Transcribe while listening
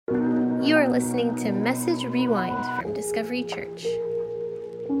You are listening to Message Rewind from Discovery Church.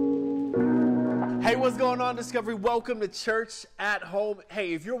 Hey, what's going on, Discovery? Welcome to Church at Home.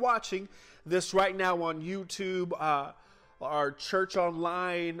 Hey, if you're watching this right now on YouTube, our Church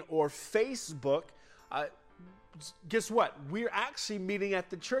Online, or Facebook, guess what? We're actually meeting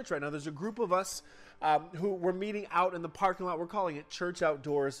at the church right now. There's a group of us who we're meeting out in the parking lot. We're calling it Church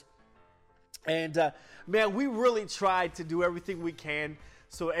Outdoors. And, man, we really tried to do everything we can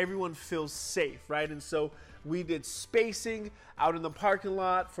so everyone feels safe, right? And so we did spacing out in the parking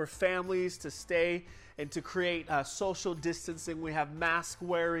lot for families to stay and to create social distancing. We have mask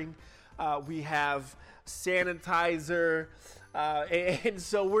wearing. We have sanitizer. And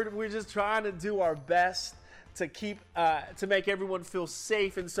so we're just trying to do our best to keep to make everyone feel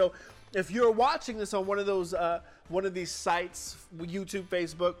safe. And so if you're watching this on one of these sites, YouTube,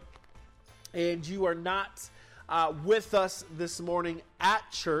 Facebook, and you are not with us this morning at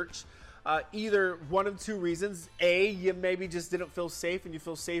church, either one of two reasons. A, you maybe just didn't feel safe and you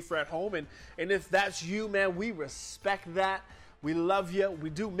feel safer at home. And if that's you, man, we respect that. We love you. We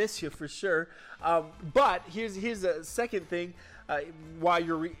do miss you for sure. But here's a second thing. While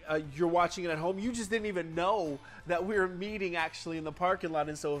you're watching it at home, you just didn't even know that we were meeting actually in the parking lot.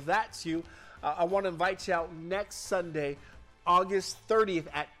 And so if that's you, I want to invite you out next Sunday, August 30th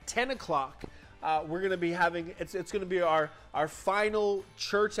at 10 o'clock. We're going to be having, it's going to be our final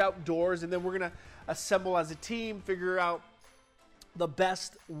church outdoors, and then we're going to assemble as a team, figure out the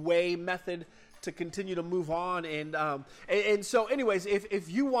best method to continue to move on. And so anyways,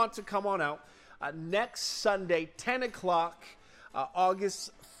 if you want to come on out, next Sunday, 10 o'clock,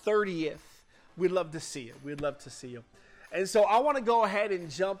 August 30th, we'd love to see you. We'd love to see you. And so I want to go ahead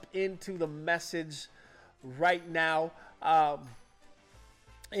and jump into the message right now.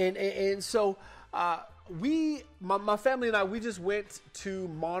 So my family and I, we just went to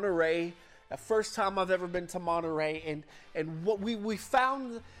Monterey. The first time I've ever been to Monterey, and what we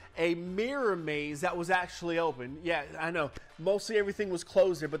found a mirror maze that was actually open. Yeah, I know mostly everything was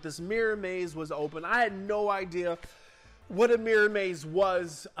closed there, but this mirror maze was open. I had no idea what a mirror maze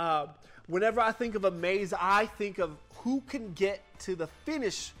was. Whenever I think of a maze, I think of who can get to the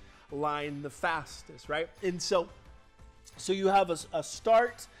finish line the fastest, right? And so you have a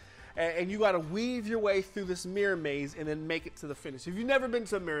start, and you got to weave your way through this mirror maze and then make it to the finish. If you've never been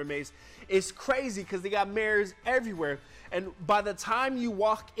to a mirror maze, it's crazy because they got mirrors everywhere. And by the time you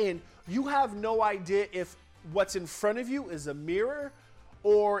walk in, you have no idea if what's in front of you is a mirror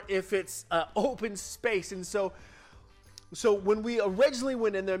or if it's open space. And so when we originally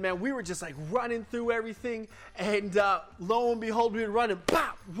went in there, man, we were just like running through everything, and lo and behold, we would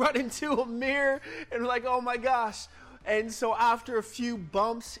run into a mirror, and we're like, oh my gosh. And so after a few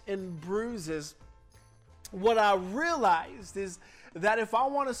bumps and bruises, what I realized is that if I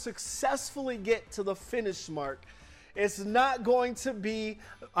want to successfully get to the finish mark, it's not going to be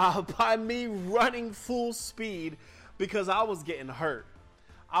by me running full speed, because I was getting hurt.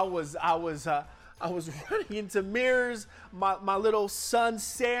 I was running into mirrors. My little son,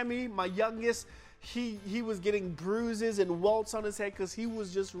 Sammy, my youngest, he was getting bruises and welts on his head because he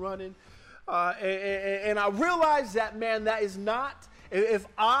was just running. And I realized that, man, that is not, if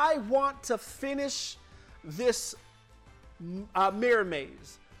I want to finish this mirror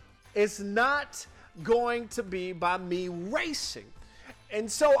maze, it's not going to be by me racing. And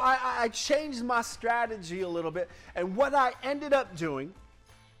so I changed my strategy a little bit. And what I ended up doing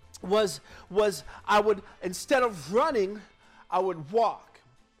was I would, instead of running, I would walk.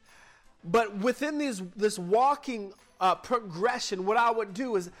 But within this walking progression, what I would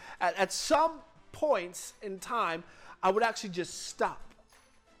do is at some points in time, I would actually just stop.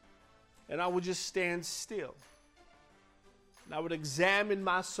 And I would just stand still. And I would examine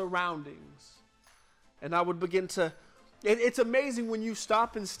my surroundings. And I would begin to, it's amazing when you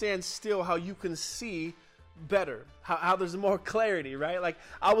stop and stand still how you can see better, how there's more clarity, right? Like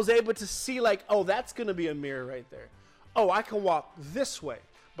I was able to see, like, oh, that's going to be a mirror right there. Oh, I can walk this way,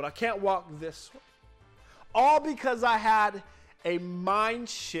 but I can't walk this way. All because I had a mind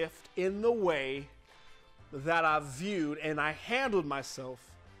shift in the way that I viewed and I handled myself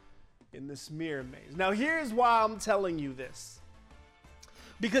in this mirror maze. Now, here's why I'm telling you this.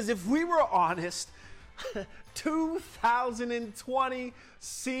 Because if we were honest, 2020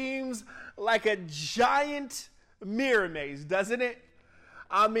 seems like a giant mirror maze, doesn't it?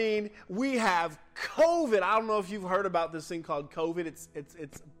 I mean, we have COVID. I don't know if you've heard about this thing called COVID. It's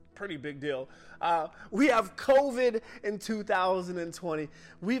pretty big deal. We have COVID in 2020.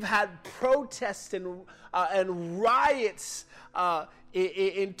 We've had protests and riots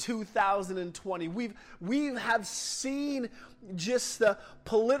in 2020. We have seen just the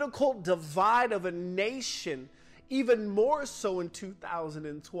political divide of a nation, even more so in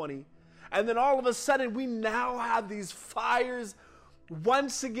 2020. And then all of a sudden, we now have these fires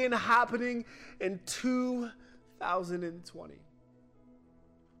once again happening in 2020.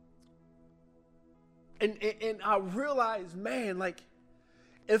 And I realize, man, like,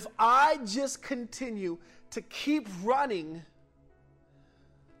 if I just continue to keep running,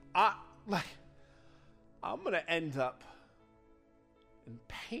 I'm going to end up in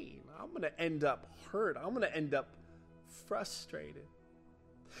pain. I'm going to end up hurt. I'm going to end up frustrated.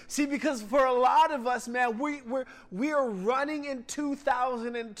 See, because for a lot of us, man, we are running in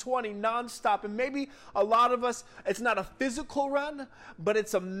 2020 nonstop. And maybe a lot of us, it's not a physical run, but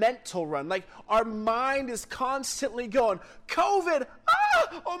it's a mental run. Like, our mind is constantly going, COVID,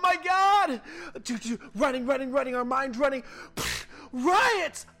 oh my God. Running, our mind's running.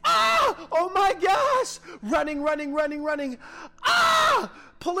 Riots, oh my gosh. Running.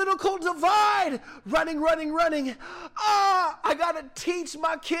 Political divide, running. I gotta teach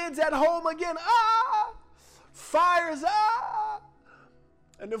my kids at home again. Fires,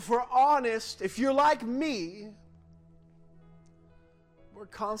 And if we're honest, if you're like me, we're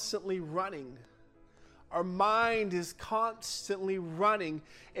constantly running. Our mind is constantly running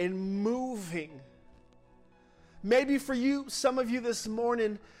and moving. Maybe for you, some of you this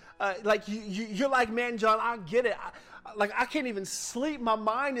morning, like you're like, man, John, I get it. I can't even sleep. My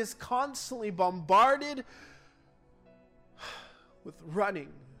mind is constantly bombarded with running.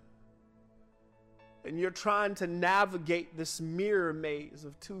 And you're trying to navigate this mirror maze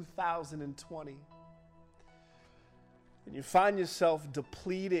of 2020. And you find yourself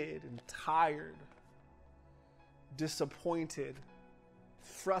depleted and tired, disappointed,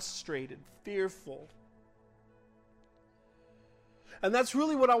 frustrated, fearful. And that's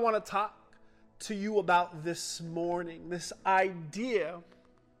really what I want to talk to you about this morning, this idea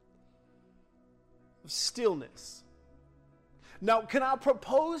of stillness. Now, can I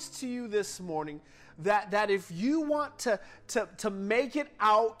propose to you this morning that if you want to make it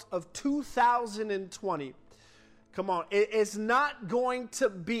out of 2020, come on, it's not going to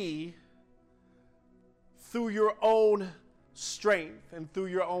be through your own strength and through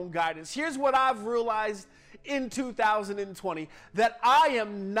your own guidance. Here's what I've realized in 2020, that I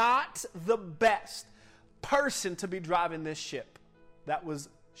am not the best person to be driving this ship. That was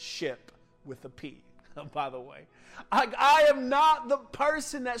ship with a P, by the way. I am not the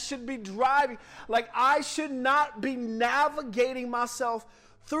person that should be driving. Like, I should not be navigating myself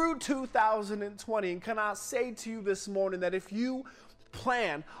through 2020. And can I say to you this morning that if you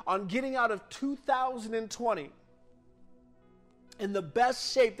plan on getting out of 2020 in the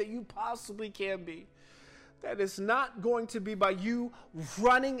best shape that you possibly can be, that it's not going to be by you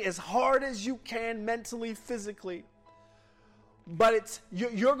running as hard as you can mentally, physically. But it's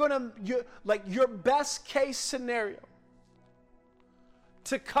you're like your best case scenario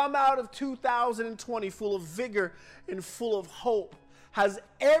to come out of 2020 full of vigor and full of hope has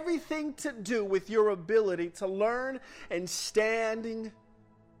everything to do with your ability to learn and standing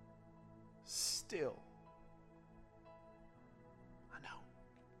still.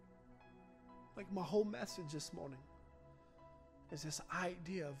 Like, my whole message this morning is this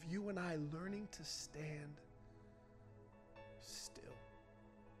idea of you and I learning to stand still.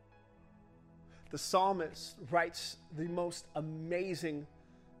 The psalmist writes the most amazing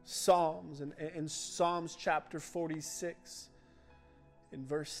psalms in Psalms chapter 46 in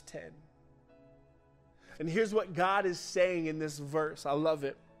verse 10. And here's what God is saying in this verse. I love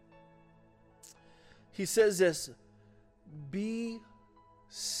it. He says this, be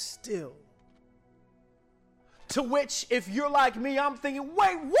still. To which, if you're like me, I'm thinking,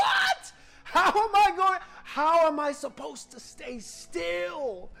 wait, what? How am I supposed to stay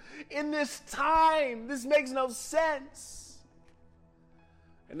still in this time? This makes no sense.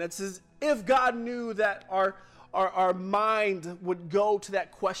 And that's as if God knew that our mind would go to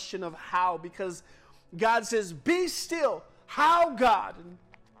that question of how, because God says, be still. How, God? And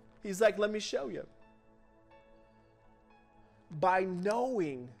he's like, let me show you. By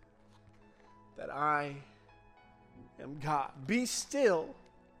knowing that I am God. Be still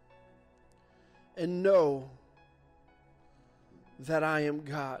and know that I am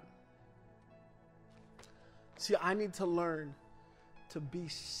God. See, I need to learn to be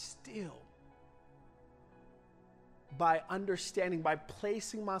still by understanding, by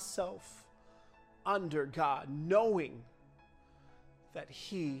placing myself under God, knowing that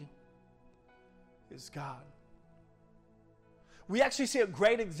He is God. We actually see a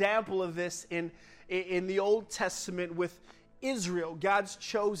great example of this in the Old Testament with Israel, God's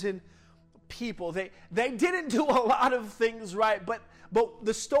chosen people. They didn't do a lot of things right, but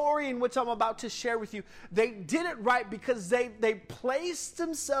the story in which I'm about to share with you, they did it right because they placed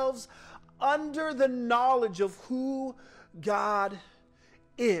themselves under the knowledge of who God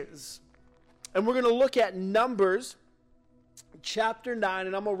is. And we're going to look at Numbers chapter 9,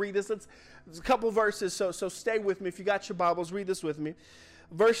 and I'm going to read this. It's a couple verses, so stay with me. If you got your Bibles, read this with me.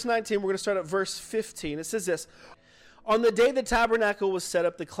 Verse 19, we're going to start at verse 15. It says this: On the day the tabernacle was set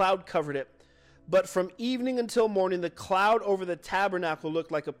up, the cloud covered it. But from evening until morning, the cloud over the tabernacle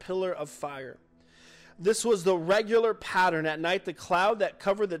looked like a pillar of fire. This was the regular pattern. At night, the cloud that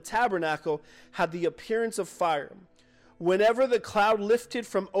covered the tabernacle had the appearance of fire. Whenever the cloud lifted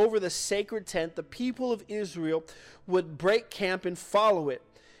from over the sacred tent, the people of Israel would break camp and follow it.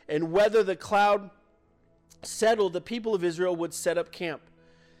 And whether the cloud settled, the people of Israel would set up camp.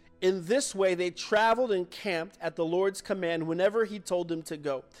 In this way, they traveled and camped at the Lord's command whenever He told them to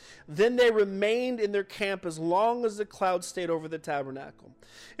go. Then they remained in their camp as long as the cloud stayed over the tabernacle.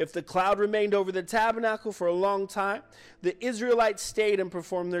 If the cloud remained over the tabernacle for a long time, the Israelites stayed and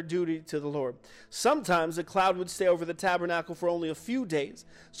performed their duty to the Lord. Sometimes the cloud would stay over the tabernacle for only a few days,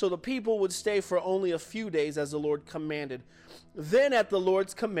 so the people would stay for only a few days as the Lord commanded. Then at the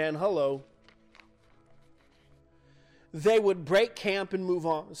Lord's command, they would break camp and move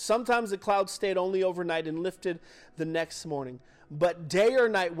on. Sometimes the cloud stayed only overnight and lifted the next morning. But day or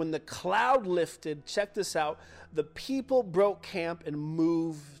night, when the cloud lifted, check this out, the people broke camp and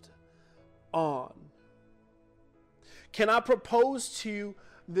moved on. Can I propose to you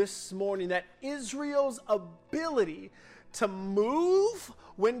this morning that Israel's ability to move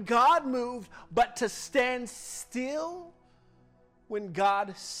when God moved, but to stand still when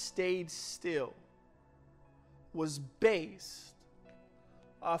God stayed still, was based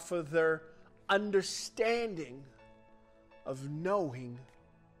off of their understanding of knowing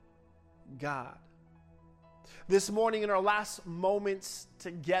God. This morning, in our last moments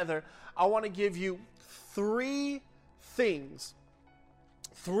together, I want to give you three things,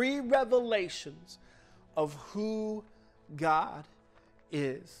 three revelations of who God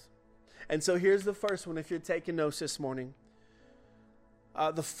is. And so here's the first one, if you're taking notes this morning.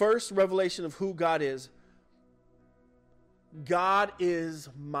 The first revelation of who God is: God is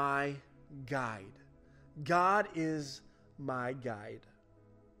my guide. God is my guide.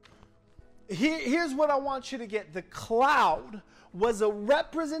 Here's what I want you to get. The cloud was a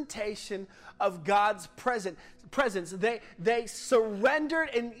representation of God's presence. They surrendered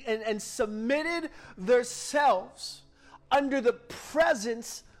and submitted themselves under the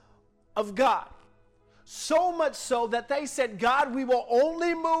presence of God. So much so that they said, God, we will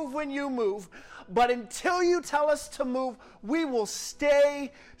only move when you move, but until you tell us to move, we will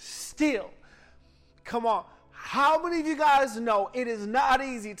stay still. Come on. How many of you guys know it is not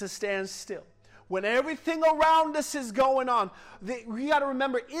easy to stand still? When everything around us is going on, we got to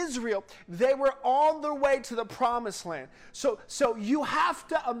remember Israel, they were on their way to the promised land. So you have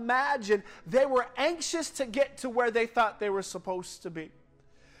to imagine they were anxious to get to where they thought they were supposed to be.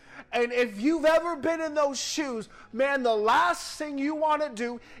 And if you've ever been in those shoes, man, the last thing you want to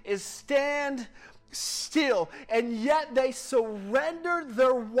do is stand still. And yet they surrendered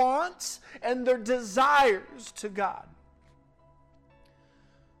their wants and their desires to God.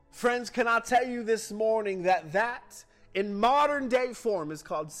 Friends, can I tell you this morning that in modern day form is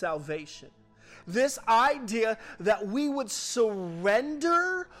called salvation. This idea that we would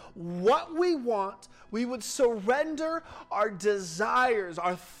surrender what we want, we would surrender our desires,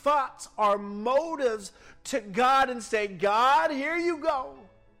 our thoughts, our motives to God and say, God, here you go.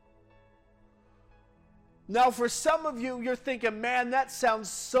 Now, for some of you, you're thinking, man, that sounds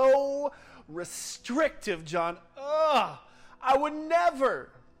so restrictive, John. Ugh, I would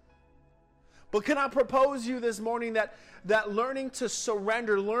never. But can I propose you this morning that learning to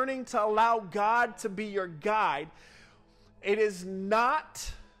surrender, learning to allow God to be your guide, it's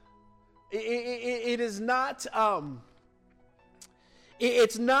not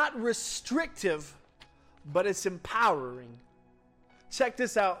restrictive, but it's empowering. Check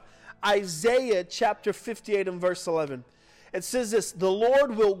this out. Isaiah chapter 58 and verse 11. It says this: the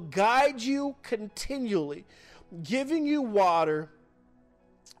Lord will guide you continually, giving you water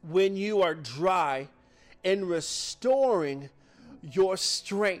when you are dry and restoring your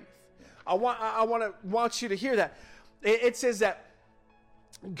strength. I want you to hear that. It says that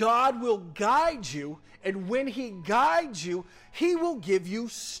God will guide you, and when He guides you, He will give you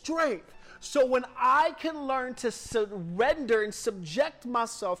strength. So when I can learn to surrender and subject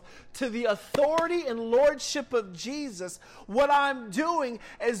myself to the authority and lordship of Jesus, what I'm doing,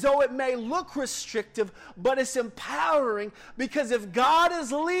 as though it may look restrictive, but it's empowering, because if God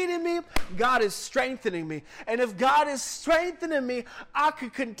is leading me, God is strengthening me. And if God is strengthening me, I can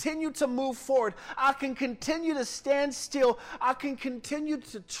continue to move forward. I can continue to stand still. I can continue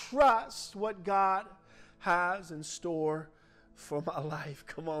to trust what God has in store for my life.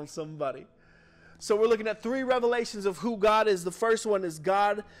 Come on, somebody. So we're looking at 3 revelations of who God is. The first one is He's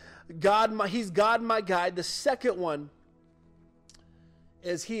God, my guide. The second one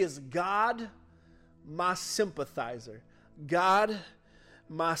is He is God, my sympathizer. God,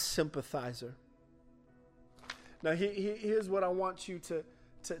 my sympathizer. Now, here's what I want you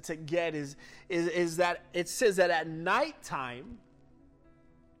to get is that it says that at nighttime,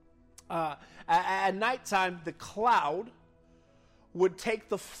 the cloud would take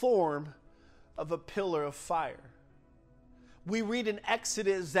the form of a pillar of fire. We read in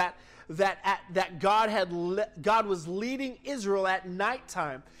Exodus that God was leading Israel at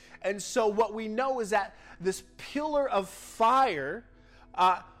nighttime. And so what we know is that this pillar of fire,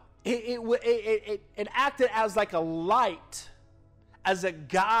 it acted as like a light, as a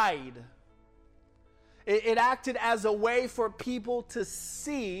guide. It acted as a way for people to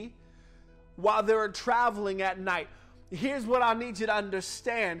see while they were traveling at night. Here's what I need you to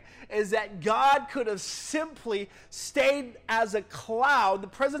understand, is that God could have simply stayed as a cloud. The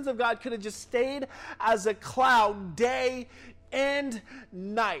presence of God could have just stayed as a cloud day and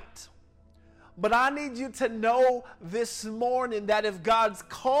night. But I need you to know this morning that if God's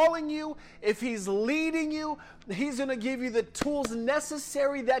calling you, if He's leading you, He's going to give you the tools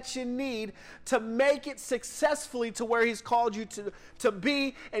necessary that you need to make it successfully to where He's called you to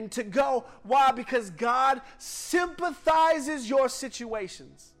be and to go. Why? Because God sympathizes your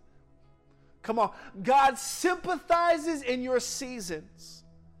situations. Come on. God sympathizes in your seasons.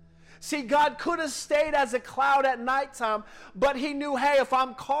 See, God could have stayed as a cloud at nighttime, but He knew, hey, if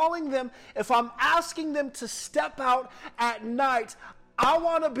I'm calling them, if I'm asking them to step out at night, I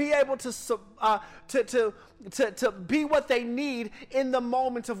want to be able to be what they need in the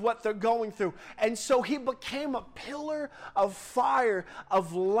moment of what they're going through. And so He became a pillar of fire,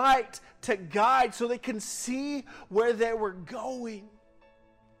 of light to guide so they can see where they were going.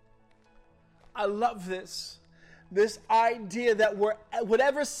 I love this. This idea that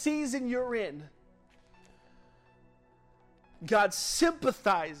whatever season you're in, God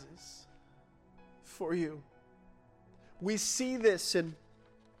sympathizes for you. We see this in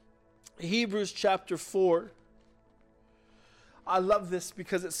Hebrews chapter 4. I love this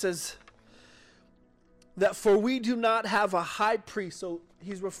because it says that for we do not have a high priest. So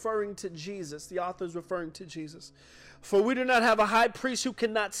he's referring to Jesus. The author is referring to Jesus. For we do not have a high priest who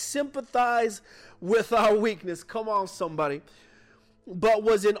cannot sympathize with our weakness. Come on, somebody. But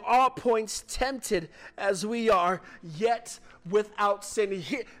was in all points tempted as we are, yet without sin.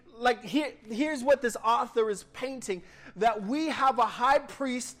 Here's what this author is painting. That we have a high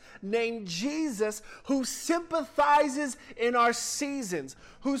priest named Jesus who sympathizes in our seasons,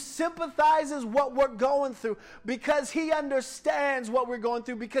 who sympathizes what we're going through, because He understands what we're going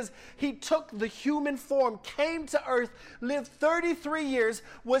through, because He took the human form, came to earth, lived 33 years,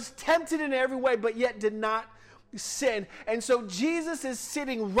 was tempted in every way, but yet did not sin. And so Jesus is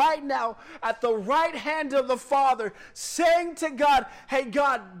sitting right now at the right hand of the Father, saying to God, hey,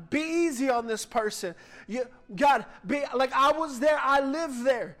 God, be easy on this person. God, be like, I was there, I lived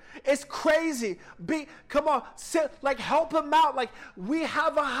there. It's crazy. Come on, help him out. Like, we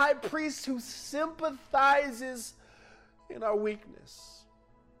have a high priest who sympathizes in our weakness.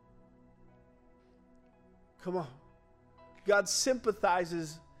 Come on. God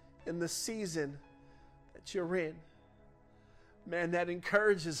sympathizes in the season that you're in. Man, that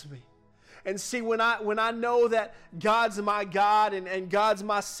encourages me. And see, when I know that God's my God and God's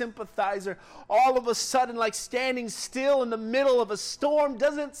my sympathizer, all of a sudden, like standing still in the middle of a storm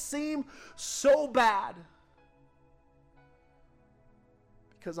doesn't seem so bad.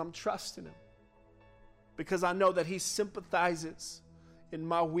 Because I'm trusting Him. Because I know that He sympathizes in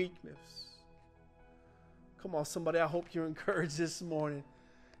my weakness. Come on, somebody, I hope you're encouraged this morning.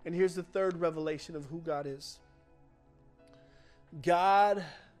 And here's the third revelation of who God is. God,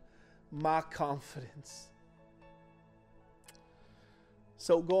 my confidence.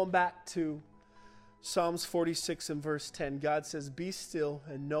 So going back to Psalms 46 and verse 10, God says, be still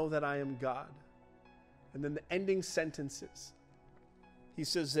and know that I am God. And then the ending sentences, He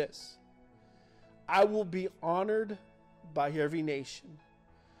says this, I will be honored by every nation.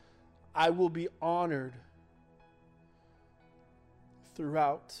 I will be honored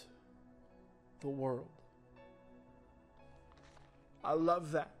throughout the world. I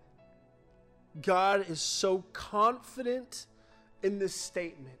love that. God is so confident in this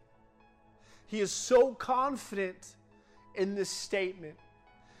statement. He is so confident in this statement.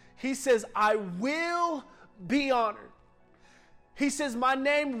 He says, I will be honored. He says, my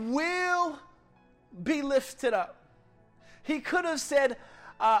name will be lifted up. He could have said,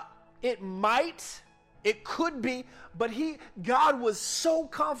 it might, it could be, but God was so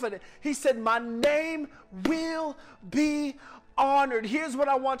confident. He said, my name will be honored. Here's what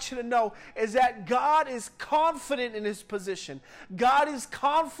I want you to know is that God is confident in his position. God is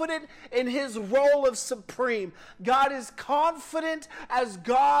confident in his role of supreme. God is confident as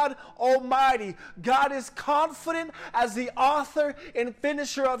God Almighty. God is confident as the author and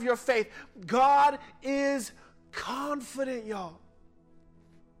finisher of your faith. God is confident, y'all.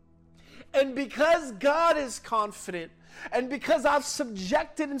 And because God is confident, and because I've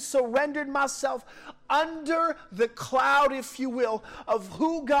subjected and surrendered myself under the cloud, if you will, of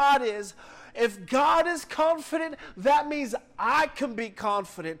who God is, if God is confident, that means I can be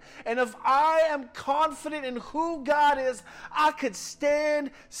confident. And if I am confident in who God is, I could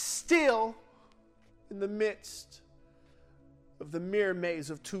stand still in the midst of the mirror maze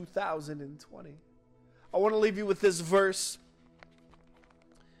of 2020. I want to leave you with this verse,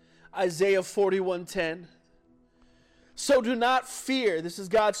 Isaiah 41:10. So do not fear. This is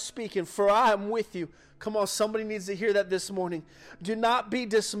God speaking. For I am with you. Come on, somebody needs to hear that this morning. Do not be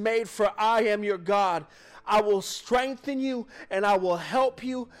dismayed, for I am your God. I will strengthen you and I will help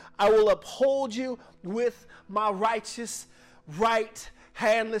you. I will uphold you with my righteous right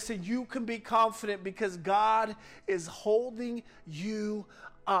hand. Listen, you can be confident because God is holding you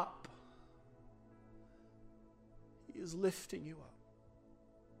up. He is lifting you up.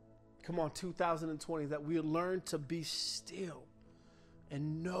 Come on, 2020, that we learn to be still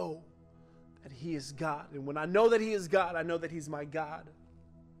and know that he is God. And when I know that he is God, I know that he's my God.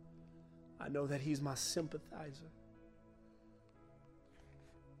 I know that he's my sympathizer.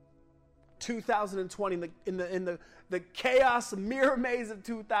 2020, in the chaos mirror maze of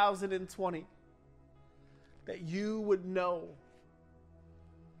 2020, that you would know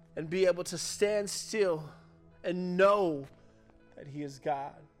and be able to stand still and know that he is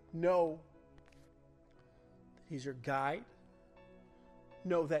God. Know that he's your guide.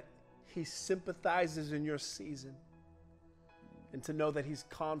 Know that he sympathizes in your season. And to know that he's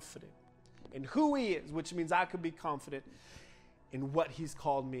confident in who he is, which means I could be confident in what he's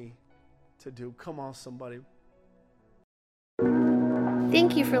called me to do. Come on, somebody.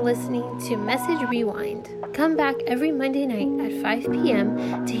 Thank you for listening to Message Rewind. Come back every Monday night at 5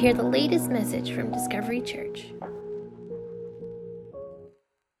 p.m. to hear the latest message from Discovery Church.